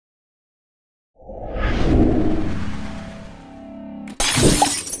Hej,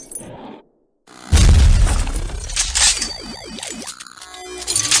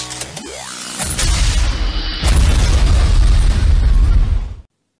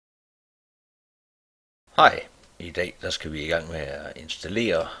 i dag der skal vi i gang med at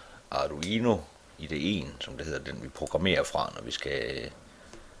installere Arduino IDE'en, som det hedder, den vi programmerer fra, når vi skal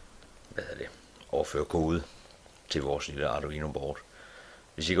overføre kode til vores lille Arduino board.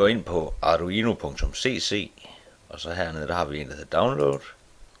 Hvis I går ind på arduino.cc, og så hernede der har vi en, der hedder download,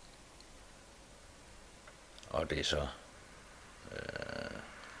 og det er så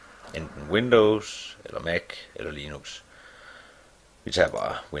enten Windows, eller Mac, eller Linux. Vi tager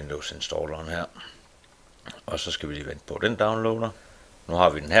bare Windows installeren her. Og så skal vi lige vente på, den downloader. Nu har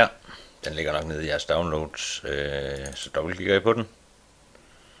vi den her. Den ligger nok nede i jeres downloads, så dobbeltklikker I på den.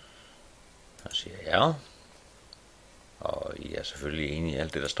 Og siger ja. Og I er selvfølgelig enige i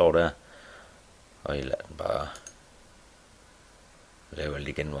alt det, der står der. Og I lader den bare lave alt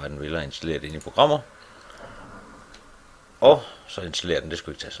igen, hvor den vil, og installere det ind i programmer. Og så installerer den, det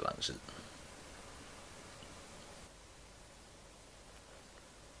skulle ikke tage så lang tid.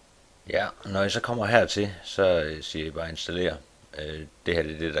 Ja, når I så kommer hertil, så siger I bare installere. Det her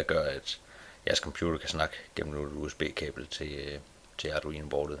det er det, der gør, at jeres computer kan snakke gennem et USB-kabel til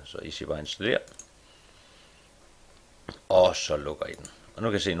Arduino-boardet. Så I siger bare installere. Og så lukker I den. Og nu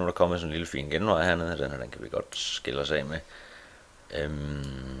kan I se, nu er der kommet sådan en lille fin genvej hernede. Den her, den kan vi godt skille os af med.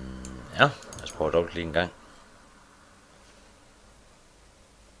 Ja, lad os prøve at dobbeltklikke en gang.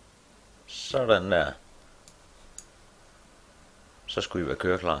 Sådan der. Så skulle I være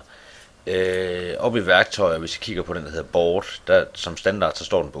køreklar. Oppe i værktøjer, hvis I kigger på den, der hedder board, der som standard, så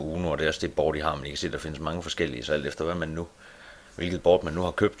står den på Uno, og det er også det board, I har, men I kan se, der findes mange forskellige, så alt efter hvilket board man nu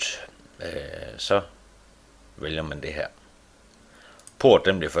har købt, så vælger man det her. Port,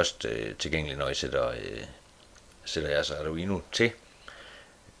 den bliver først tilgængelig, når I sætter jeres Arduino til.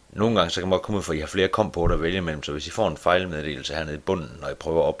 Nogle gange, så kan man godt komme ud for, at I har flere komporter at vælge imellem, så hvis I får en fejlmeddelelse hernede i bunden, når I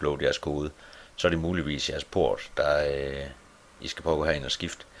prøver at uploade jeres kode, så er det muligvis jeres port, der I skal prøve herind og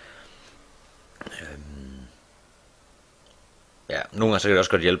skifte. Ja, nogle gange så kan det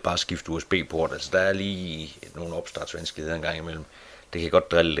også godt hjælpe bare at skifte USB-port. Altså der er lige nogle opstartsvanskeligheder en gang imellem. Det kan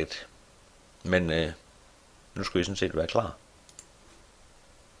godt drille lidt. Men nu skulle I sådan set være klar.